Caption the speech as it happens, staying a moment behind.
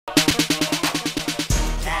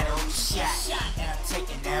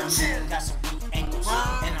Got some weak ankles,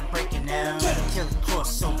 and I'm breaking down. Kill a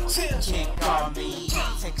crossover, can't guard me.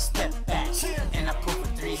 Take a step back, and I pull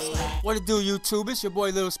for 3. What it do, YouTube? It's your boy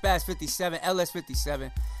Little Spaz 57,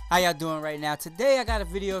 LS57. How y'all doing right now? Today I got a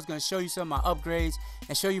video that's gonna show you some of my upgrades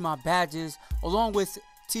and show you my badges, along with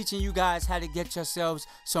teaching you guys how to get yourselves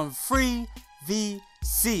some free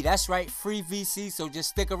VC. That's right, free VC. So just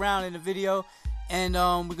stick around in the video, and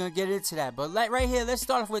we're gonna get into that. But right here, let's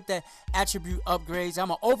start off with the attribute upgrades.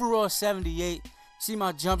 I'm an overall 78. See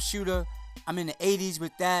my jump shooter, I'm in the 80s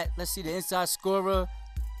with that. Let's see the inside scorer,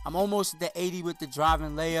 I'm almost at the 80 with the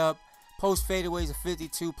driving layup. Post fadeaways a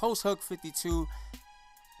 52, post hook 52,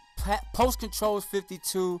 post controls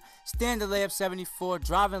 52, standard layup 74,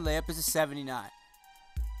 driving layup is a 79.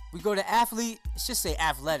 We go to athlete, let's just say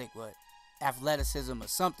athletic, but athleticism or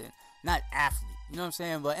something, not athlete, you know what I'm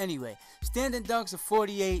saying? But anyway, standing dunks are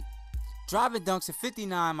 48, driving dunks are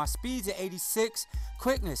 59, my speeds are 86,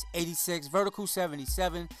 quickness 86, vertical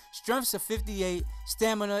 77, strengths are 58,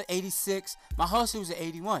 stamina 86, my hustles are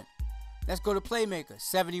 81. Let's go to playmaker,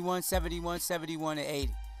 71, 71, 71, and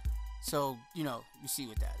 80. So, you know, you see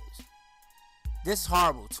what that is. This is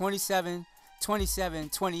horrible, 27, 27,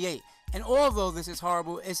 28. And although this is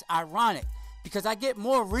horrible, it's ironic because I get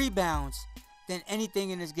more rebounds than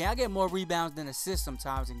anything in this game. I get more rebounds than assists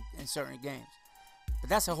sometimes in certain games. But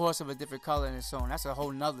that's a horse of a different color in its own. That's a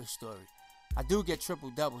whole nother story. I do get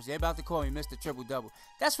triple doubles. They're about to call me Mr. Triple Double.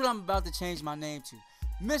 That's what I'm about to change my name to.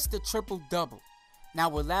 Mr. Triple Double. Now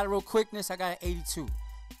with lateral quickness, I got an 82.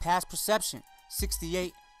 Pass perception,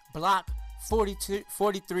 68. Block, 43,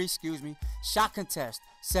 excuse me. Shot contest,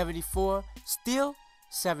 74. Steal,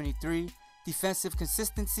 73. Defensive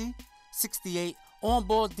consistency, 68.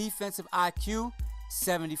 On-ball defensive IQ,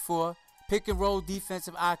 74. Pick and roll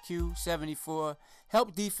defensive IQ, 74.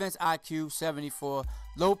 Help defense IQ, 74.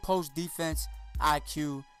 Low post defense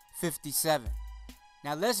IQ, 57.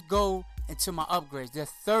 Now let's go into my upgrades. There are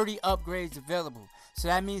 30 upgrades available. So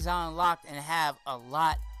that means I unlocked and have a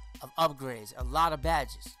lot of upgrades, a lot of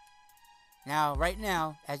badges. Now, right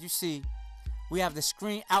now, as you see, we have the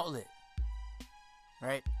screen outlet.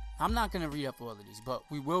 Right? I'm not gonna read up all of these, but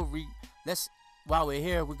we will read. While we're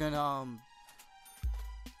here, we're gonna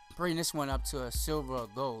bring this one up to a silver or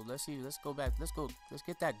gold. Let's see. Let's go back. Let's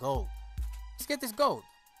get that gold. Let's get this gold.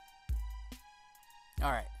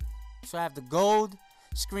 All right. So I have the gold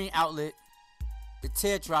screen outlet, the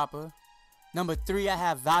teardropper. Number 3, I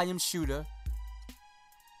have volume shooter.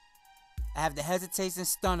 I have the hesitation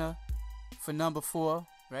stunner for number 4.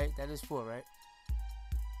 Right? That is 4, right?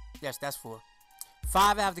 Yes, that's 4.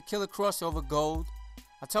 5, I have the killer crossover gold.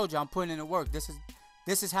 I told you I'm putting in the work. This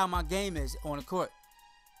is how my game is on the court.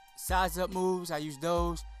 Size up moves, I use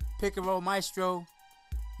those. Pick and roll maestro,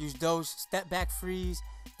 use those. Step back freeze.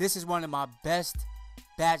 This is one of my best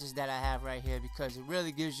badges that I have right here because it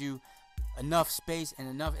really gives you enough space and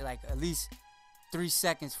enough, like at least 3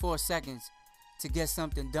 seconds, 4 seconds to get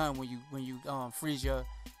something done when you freeze your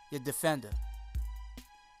defender.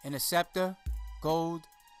 Interceptor, gold.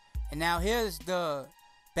 And now here's the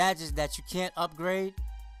badges that you can't upgrade,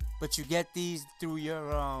 but you get these through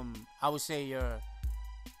your I would say your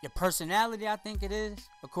personality, I think it is,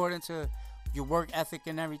 according to your work ethic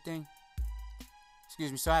and everything.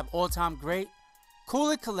 Excuse me. So I have all-time great, cool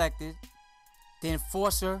and collected, the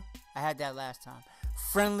enforcer, I had that last time,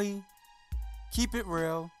 friendly, keep it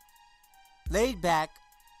real, laid back,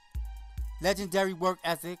 legendary work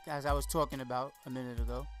ethic, as I was talking about a minute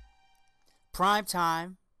ago, prime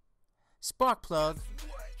time, spark plug,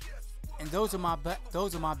 and those are my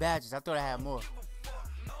badges. I thought I had more,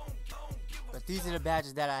 but these are the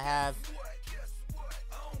badges that I have,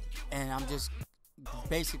 and I'm just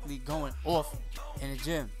basically going off in the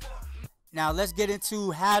gym. Now let's get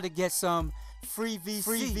into how to get some free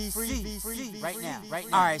VC right now.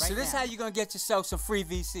 Alright, so this is how you're gonna get yourself some free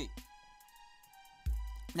VC.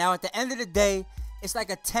 Now at the end of the day, it's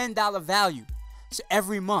like a $10 value. So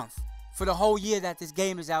every month for the whole year that this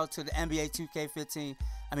game is out, till the NBA 2K15,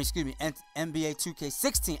 NBA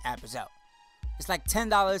 2K16 app is out. It's like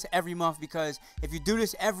 $10 every month, because if you do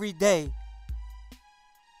this every day,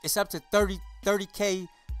 it's up to 30K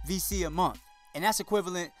VC a month, and that's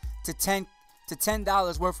equivalent to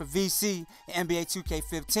 $10 worth of VC in NBA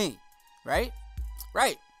 2K15, right?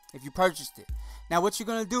 Right, if you purchased it. Now what you're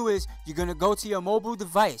gonna do is you're gonna go to your mobile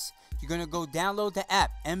device. You're gonna go download the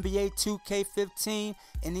app NBA 2K15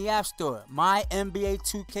 in the App Store. My NBA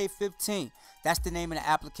 2K15. That's the name of the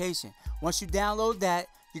application. Once you download that,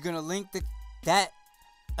 you're gonna link that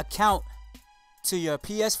account to your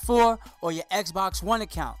PS4 or your Xbox One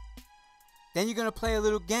account. Then you're gonna play a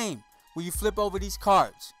little game where you flip over these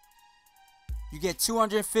cards. You get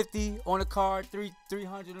 250 on the card,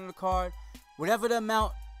 300 on the card. Whatever the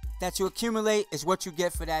amount that you accumulate is what you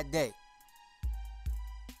get for that day.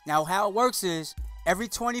 Now, how it works is every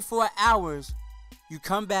 24 hours, you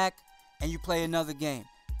come back and you play another game.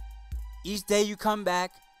 Each day you come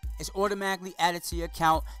back, it's automatically added to your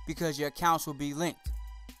account because your accounts will be linked.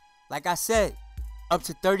 Like I said, up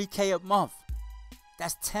to 30K a month.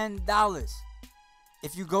 That's $10.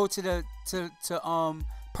 If you go to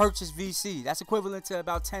purchase VC, that's equivalent to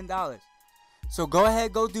about $10. So go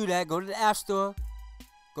ahead, go do that. Go to the App Store.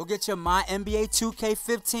 Go get your My NBA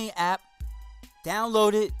 2K15 app.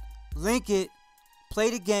 Download it, link it, play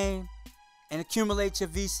the game, and accumulate your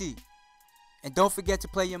VC. And don't forget to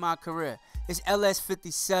play your My Career. It's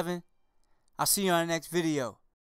LS57. I'll see you on the next video.